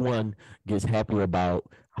 everyone gets happy about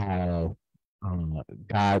how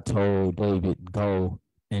God told David to go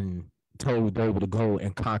and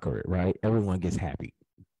conquer it, right? Everyone gets happy.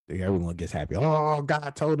 Everyone gets happy. Oh,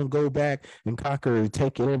 God told him go back and conquer,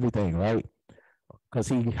 take it, everything, right? Because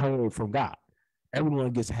he heard from God.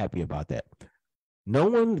 Everyone gets happy about that. No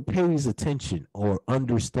one pays attention or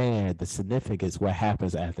understand the significance what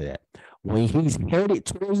happens after that. When he's headed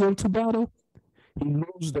towards them to battle, he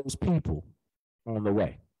loses those people on the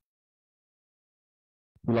way.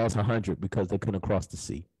 He lost 100 because they couldn't cross the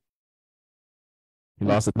sea. He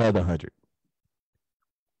lost another 100.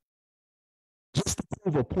 Just to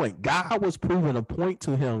prove a point. God was proving a point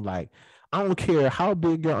to him, like, I don't care how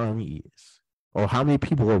big your army is or how many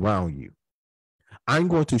people are around you. I'm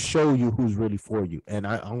going to show you who's really for you. And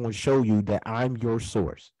I'm going to show you that I'm your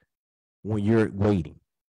source when you're waiting.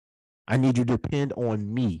 I need you to depend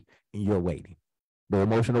on me in your waiting. The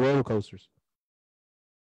emotional roller coasters.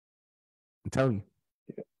 I'm telling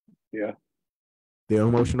you. Yeah. The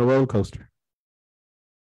emotional roller coaster.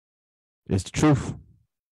 It's the truth.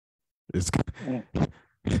 It's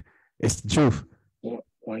the truth.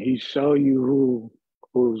 When he show you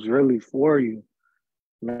who's really for you,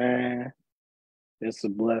 man, it's a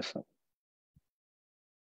blessing.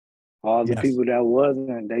 All the people that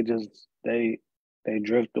wasn't, they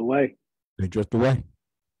drift away. They drift away.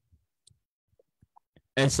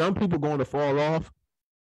 And some people going to fall off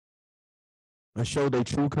and show their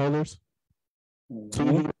true colors to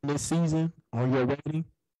you in this season on your waiting.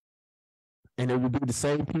 And it will be the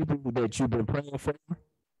same people that you've been praying for.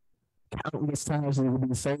 Countless times it will be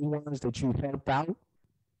the same ones that you helped out.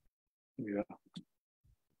 Yeah.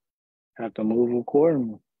 Have to move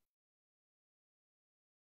accordingly.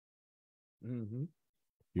 Mm-hmm.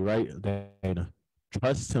 You're right, Dana.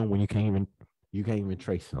 Trust him when you can't even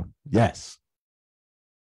trace him. Yes.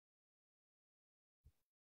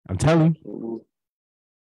 I'm telling you.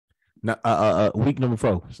 Now, week number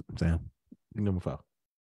 4, Sam. Week number 4.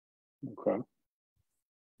 Okay.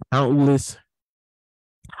 Countless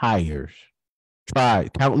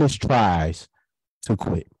tries to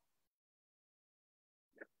quit.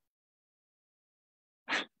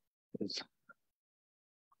 It's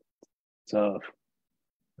tough.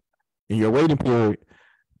 In your waiting period,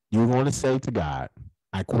 you're going to say to God,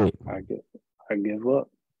 I quit. I give up.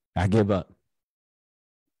 I give up.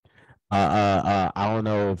 I don't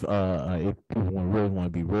know if people really want to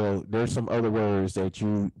be real. There's some other words that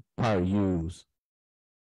you probably use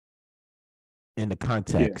in the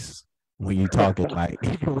context when you talking like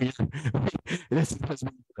this is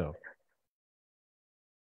so.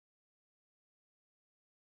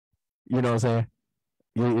 You know what I'm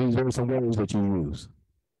saying? There's some words that you use.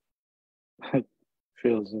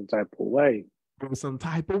 Feel some type of way. Feel some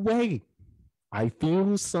type of way. I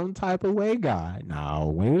feel some type of way, God. Now,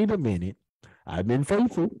 wait a minute. I've been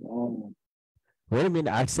faithful. Wait a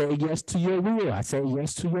minute. I say yes to your will. I say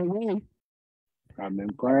yes to your way. I've been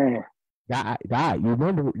praying. God, you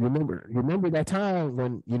remember that time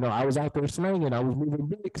when, I was out there slinging, I was moving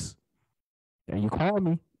bricks, and you called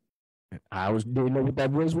me. I didn't know what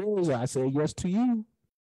that was. I said yes to you.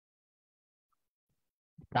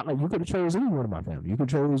 You could have chose any one of my family. You could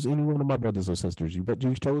have chose any one of my brothers or sisters. But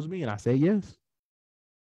you chose me, and I said yes.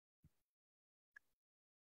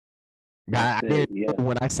 I didn't know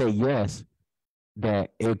when I say yes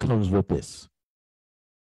that it comes with this.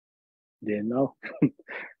 Didn't know.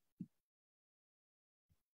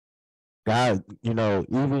 God,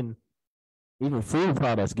 even food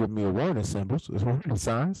products give me awareness symbols. It's warning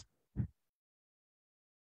signs.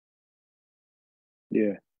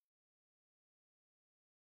 Yeah.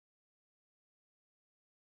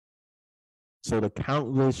 So the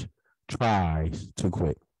countless tries to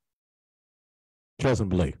quit. Trust and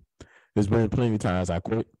believe. There's been plenty of times I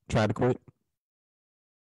tried to quit.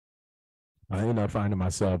 I ended up finding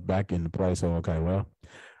myself back in the place of, okay, well,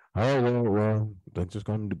 they're just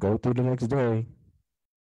going to go through the next day.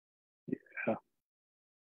 Yeah.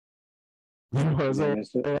 You know what I'm saying?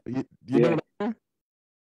 You know what I'm saying?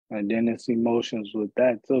 And then it's emotions with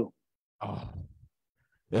that too. Oh,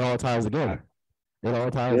 it all ties together. It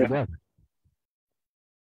all ties together.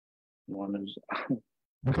 One is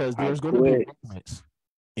because there's going to be moments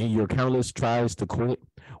in your countless tries to quit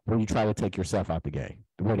where you try to take yourself out the game.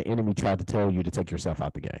 Where the enemy tried to tell you to take yourself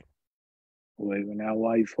out the game. Waving that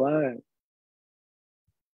white flag.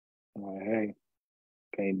 Like, hey,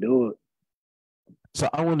 can't do it. So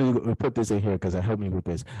I want to put this in here because it helped me with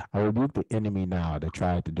this. I rebuke the enemy now that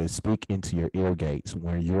tried to speak into your ear gates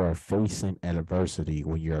when you are facing adversity,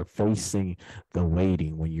 when you're facing the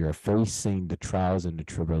waiting, when you're facing the trials and the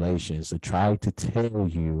tribulations, to try to tell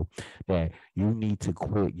you that you need to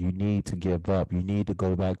quit, you need to give up, you need to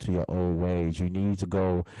go back to your old ways, you need to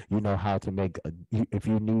go, how to make, if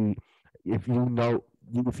you know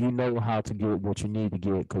how to get what you need to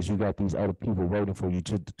get because you got these other people waiting for you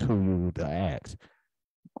to ask.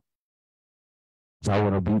 So I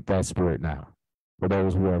want to beat that spirit now. For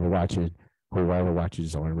those whoever watches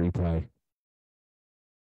on replay,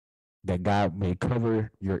 that God may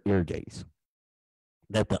cover your ear gates.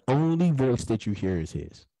 That the only voice that you hear is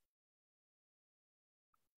His,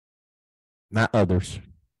 not others.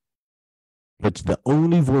 But the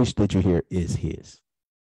only voice that you hear is His.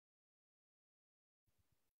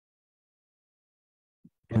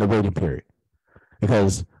 In the waiting period.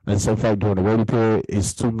 Because in some fact, during the waiting period,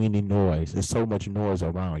 it's too many noise. There's so much noise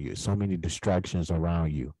around you. So many distractions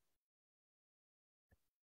around you.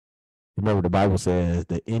 Remember, the Bible says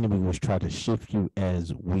the enemy was trying to shift you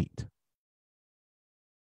as wheat.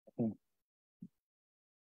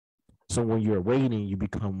 So when you're waiting, you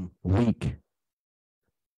become weak.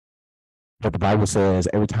 But the Bible says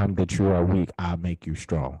every time that you are weak, I'll make you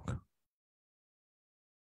strong.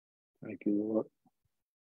 Thank you, Lord.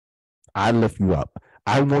 I lift you up.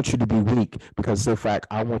 I want you to be weak because, in fact,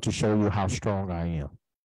 I want to show you how strong I am.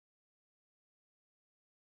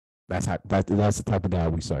 That's the type of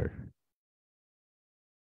God we serve.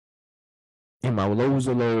 In my lows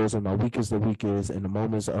of lows, in my weakest of weakest, in the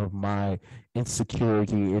moments of my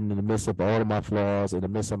insecurity, in the midst of all of my flaws, in the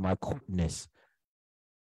midst of my quickness,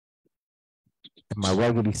 in my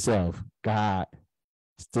raggedy self, God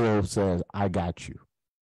still says, I got you.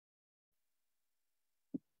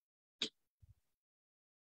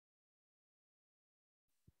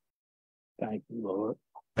 Thank you, Lord.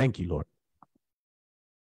 Thank you, Lord.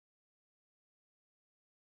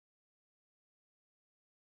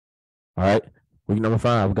 All right. Week number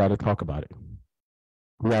 5, we got to talk about it.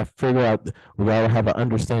 We got to figure out, we got to have an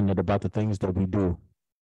understanding about the things that we do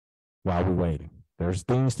while we're waiting. There's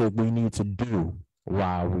things that we need to do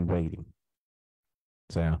while we're waiting.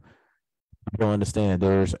 So you don't understand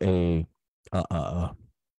there's a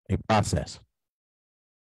process.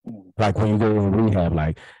 Like when you go in rehab,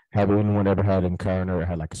 like have anyone ever had an encounter or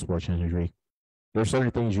had like a sports injury? There's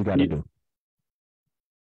certain things you got to do.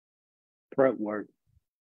 Prep work.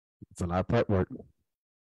 It's a lot of prep work.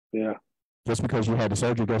 Yeah. Just because you had the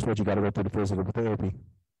surgery, guess what? You got to go through the physical therapy.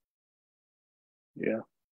 Yeah.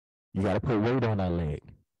 You got to put weight on that leg.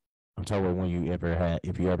 I'm talking about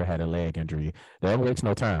if you ever had a leg injury, that takes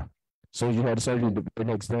no time. So you had the surgery the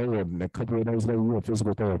next day or a couple of days later, you had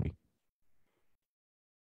physical therapy.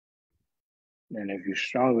 And if you're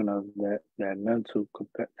strong enough, that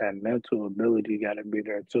mental ability got to be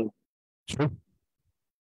there too. True.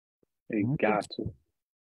 You got to.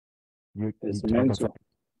 It's mental.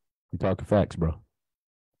 You're talking facts, bro.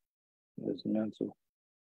 It's mental.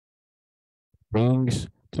 Things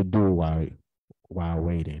to do while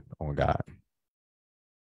waiting on God.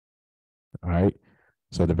 All right.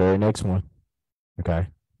 So the very next one. Okay.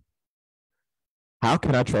 How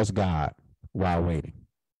can I trust God while waiting?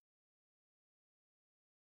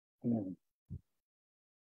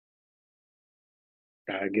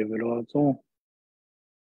 Gotta give it all to Him.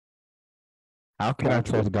 How can I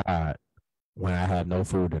trust God when I have no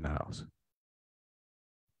food in the house?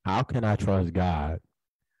 How can I trust God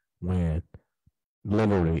when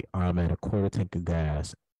literally I'm at a quarter tank of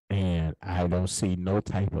gas and I don't see no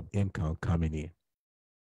type of income coming in?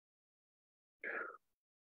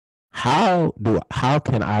 How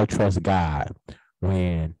can I trust God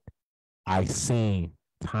when I seen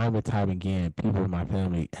time and time again people in my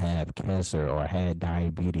family have cancer or had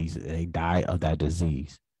diabetes and they die of that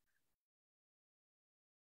disease?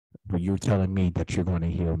 But you're telling me that you're going to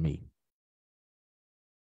heal me.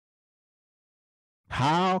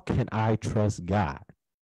 How can I trust God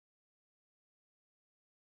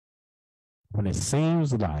when it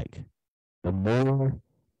seems like the more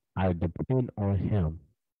I depend on Him,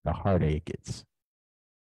 the harder it gets?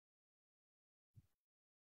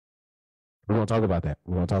 We're going to talk about that.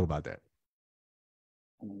 We're going to talk about that.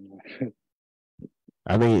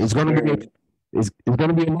 I mean, it's going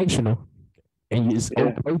to be emotional, and it's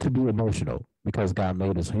okay to be emotional because God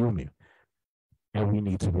made us human, and we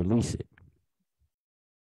need to release it.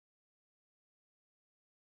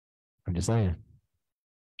 I'm just saying.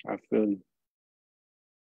 I feel you.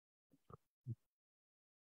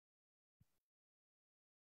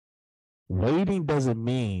 Waiting doesn't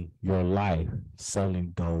mean your life suddenly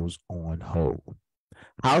goes on hold.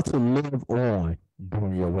 How to live on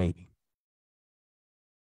during your waiting.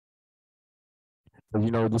 You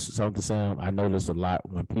know, this is something, Sam, I notice a lot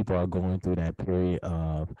when people are going through that period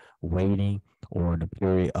of waiting or the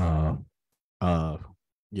period of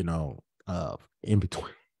in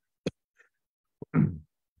between.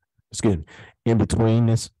 Excuse me, in between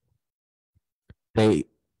this, they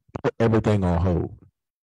put everything on hold.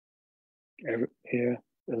 Yeah,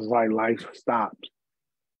 it's like life stops,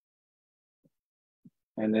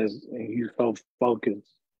 and you so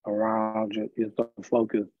focused around you. You're so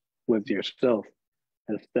focused with yourself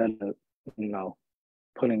instead of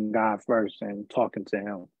putting God first and talking to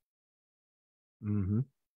Him. Mm-hmm.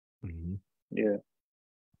 Mm-hmm. Yeah.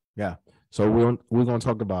 Yeah. So we're gonna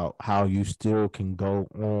talk about how you still can go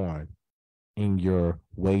on in your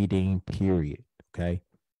waiting period. Okay.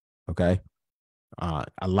 Okay.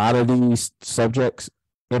 A lot of these subjects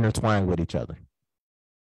intertwine with each other.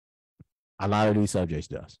 A lot of these subjects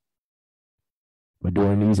does. But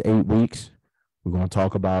during these 8 weeks, we're going to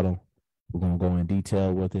talk about them. We're going to go in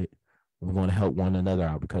detail with it. We're going to help one another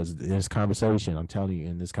out because this conversation, I'm telling you,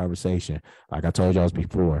 in this conversation, like I told y'all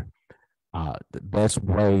before, the best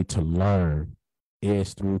way to learn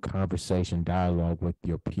is through conversation, dialogue with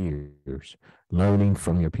your peers, learning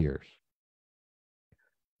from your peers.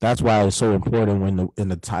 That's why it's so important when in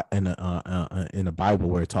the Bible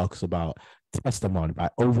where it talks about testimony, by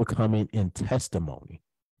overcoming in testimony,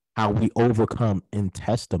 how we overcome in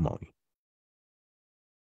testimony,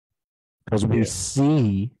 because we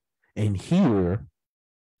see and hear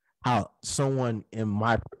how someone in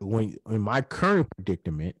my current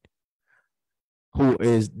predicament, who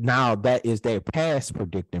is now that is their past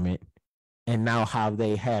predicament, and now how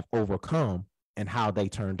they have overcome and how they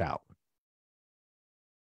turned out.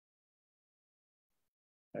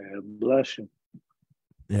 Bless you.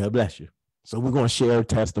 Yeah, bless you. So we're going to share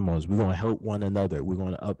testimonies. We're going to help one another. We're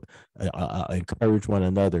going to encourage one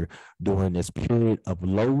another during this period of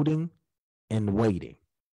loading and waiting.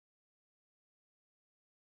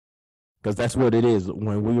 Because that's what it is.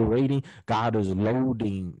 When we're waiting, God is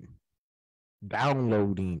loading,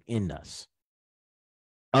 downloading in us,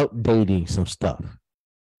 updating some stuff.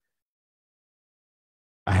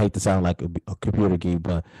 I hate to sound like a computer geek,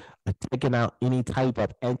 but taking out any type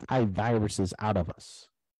of antiviruses out of us.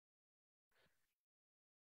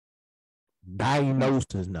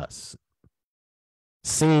 Diagnosing us.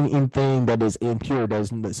 Seeing anything that is impure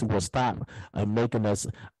that will stop making us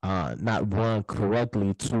not run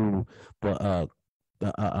correctly to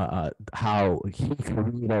how He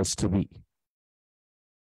created us to be.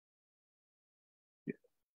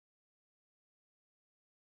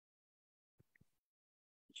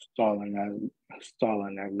 Installing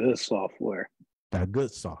that good software. That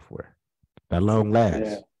good software. That long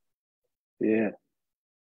lasts. Yeah.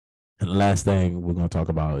 And the last thing we're going to talk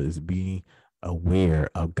about is being aware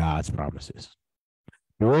of God's promises.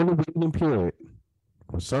 During the waiting period,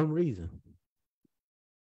 for some reason,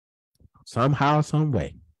 somehow, some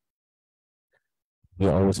way, we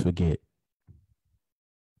always forget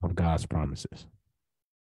of God's promises.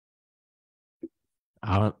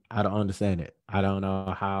 I don't understand it. I don't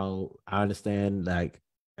know how. I understand like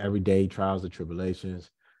everyday trials and tribulations.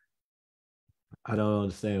 I don't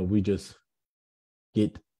understand. We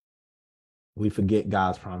forget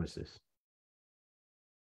God's promises.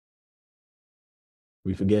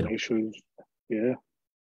 We forget them. Yeah.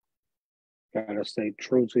 Gotta stay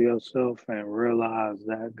true to yourself and realize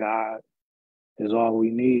that God is all we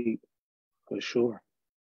need, for sure.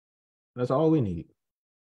 That's all we need.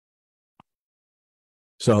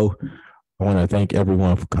 So I want to thank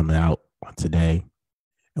everyone for coming out today.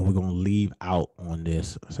 And we're going to leave out on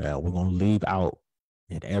this. So we're going to leave out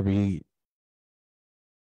in every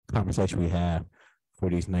conversation we have for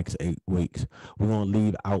these next 8 weeks. We're going to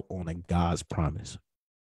leave out on a God's promise.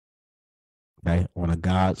 Okay, on a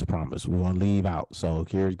God's promise. We're going to leave out. So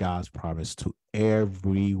here's God's promise to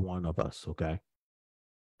every one of us. Okay,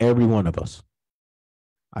 every one of us.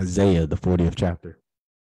 Isaiah, the 40th chapter,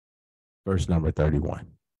 verse number 31.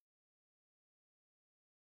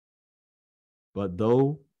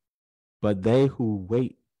 But they who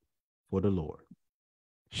wait for the Lord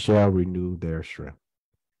shall renew their strength.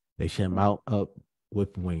 They shall mount up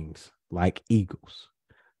with wings like eagles.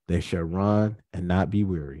 They shall run and not be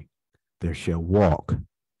weary. They shall walk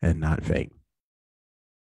and not faint.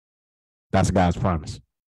 That's God's promise.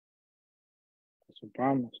 That's a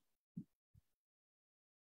promise.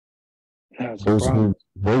 That's Those a promise.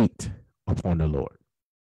 who wait upon the Lord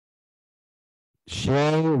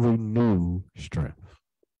shall renew strength.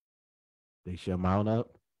 They shall mount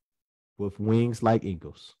up with wings like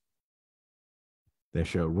eagles. They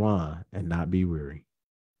shall run and not be weary.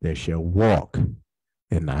 They shall walk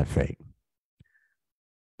and not faint.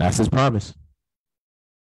 That's his promise.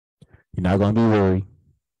 You're not going to be weary.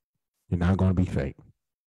 You're not going to be faint.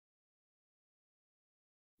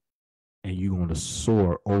 And you're going to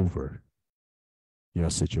soar over your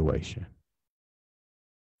situation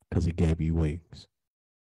because he gave you wings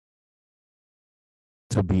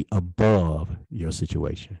to be above your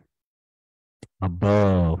situation,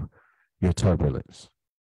 above your turbulence,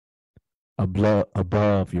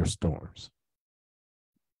 above your storms,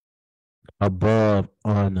 above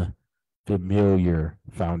unfamiliar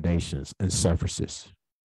foundations and surfaces.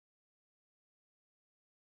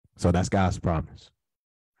 So that's God's promise.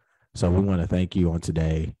 So we want to thank you on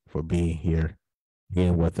today for being here,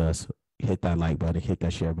 being with us. Hit that like button, hit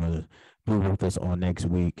that share button. Be with us on next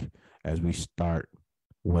week as we start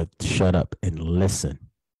with Shut Up and Listen.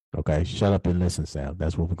 Okay, shut up and listen, Sam.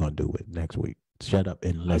 That's what we're going to do with next week. Shut up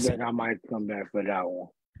and listen. I think I might come back for that one.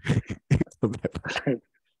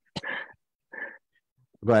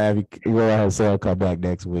 We'll have Sam come back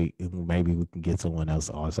next week, and maybe we can get someone else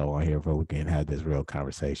also on here so we can have this real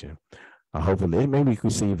conversation. Hopefully, maybe we can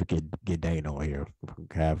see if we can get Dana on here. We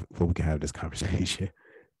can have this conversation.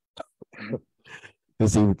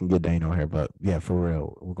 Let's see if we can get Dana on here. But yeah, for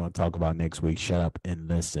real, we're going to talk about next week. Shut up and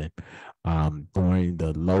listen. During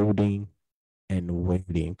the loading and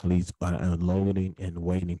waiting, please, loading and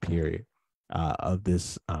waiting period of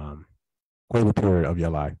this waiting period of your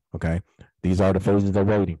life. Okay, these are the phases of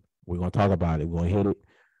waiting. We're going to talk about it. We're going to hit it.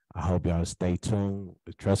 I hope y'all stay tuned.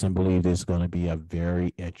 Trust and believe this is going to be a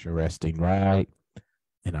very interesting ride.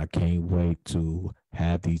 And I can't wait to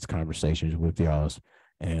have these conversations with y'all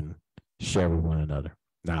and share with one another.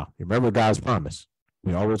 Now, remember God's promise.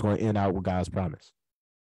 We're always going to end out with God's promise.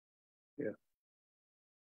 Yeah.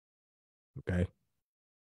 Okay.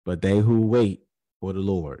 But they who wait for the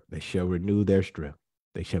Lord, they shall renew their strength.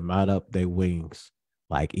 They shall mount up their wings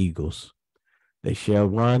like eagles. They shall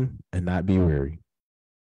run and not be weary.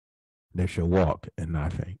 They shall walk and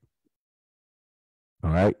not faint.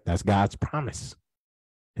 All right. That's God's promise.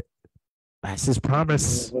 That's his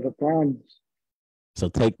promise. What a promise. So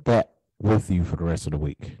take that with you for the rest of the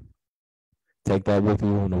week. Take that with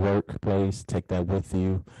you in the workplace. Take that with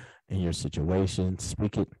you in your situation.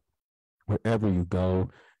 Speak it wherever you go.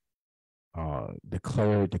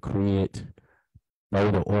 Declare it, decree it.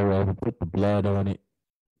 Throw the oil over, put the blood on it.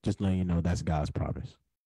 Just let you know that's God's promise.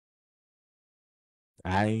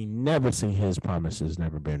 I ain't never seen his promises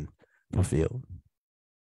never been fulfilled.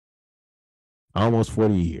 Almost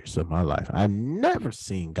 40 years of my life, I've never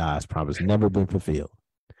seen God's promise never been fulfilled.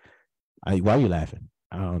 Why are you laughing?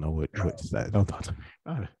 I don't know what to say. Don't talk to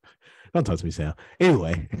me. Don't talk to me, Sam.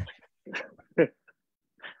 Anyway,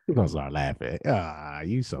 you're gonna start laughing.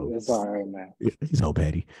 You so. That's all right, man. You're so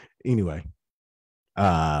petty. Anyway,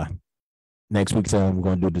 next week, Sam, we're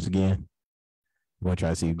gonna do this again. We're gonna try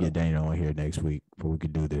to see if we get Dana on here next week before we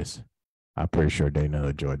can do this. I'm pretty sure Dana will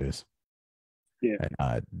enjoy this. Yeah.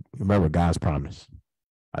 And, remember God's promise.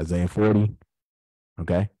 Isaiah 40.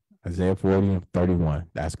 Okay. Isaiah 40 and 31.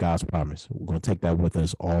 That's God's promise. We're going to take that with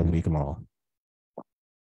us all week long.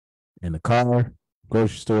 In the car,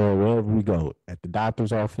 grocery store, wherever we go, at the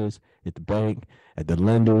doctor's office, at the bank, at the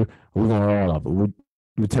lender, we're going to all of it.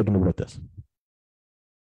 We're taking it with us.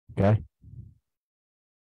 Okay?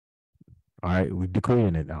 All right, we're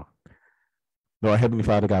decreeing it now. Lord, Heavenly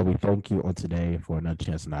Father, God, we thank you on today for another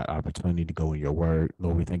chance and opportunity to go in your word.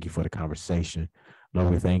 Lord, we thank you for the conversation. Lord,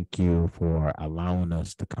 we thank you for allowing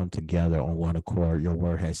us to come together on one accord. Your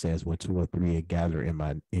word has says, where two or three are gathered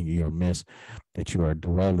in your midst, that you are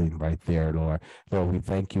dwelling right there, Lord. Lord, we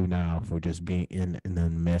thank you now for just being in the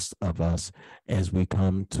midst of us as we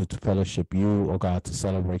come to fellowship you, oh God, to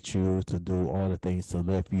celebrate you, to do all the things to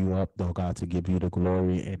lift you up, oh God, to give you the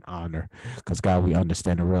glory and honor. Because God, we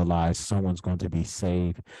understand and realize someone's going to be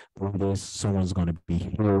saved through this, someone's going to be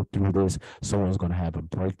healed through this, someone's going to have a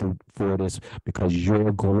breakthrough for this, because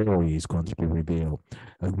your glory is going to be revealed.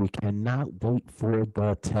 And we cannot wait for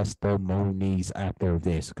the testimonies after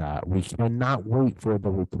this, God. We cannot wait for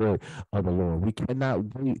the report of the Lord. We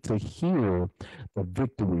cannot wait to hear the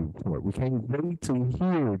victory report. We can't wait to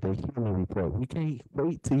hear the healing report. We can't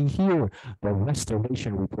wait to hear the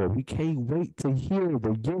restoration report. We can't wait to hear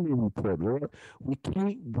the healing report, Lord. We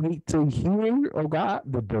can't wait to hear, oh God,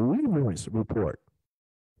 the deliverance report.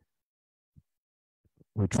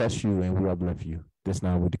 We trust you and we uplift you. This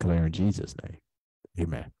now we declare in Jesus' name.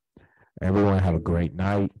 Amen. Everyone have a great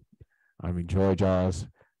night. I'm enjoy y'all's.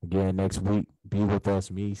 Again, next week, be with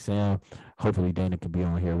us, me, Sam. Hopefully Dana can be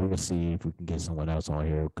on here. We'll see if we can get someone else on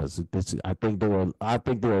here, because this I think they'll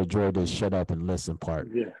enjoy this shut up and listen part.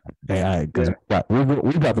 Yeah. Because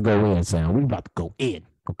we about to go in, Sam. We about to go in.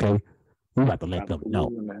 Okay. We about to let them know.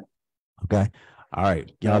 Man. Okay. All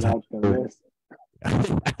right. Y'all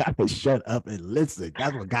shut up and listen.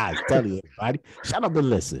 That's what guys tell you, everybody. Shut up and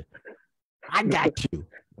listen. I got you.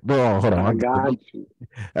 No, hold on. I got you.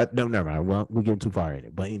 No, never mind. Well, we're getting too far in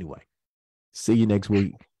it. But anyway, see you next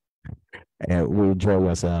week. And we'll enjoy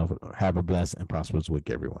yourself. Have a blessed and prosperous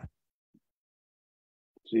week, everyone.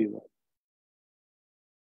 See you.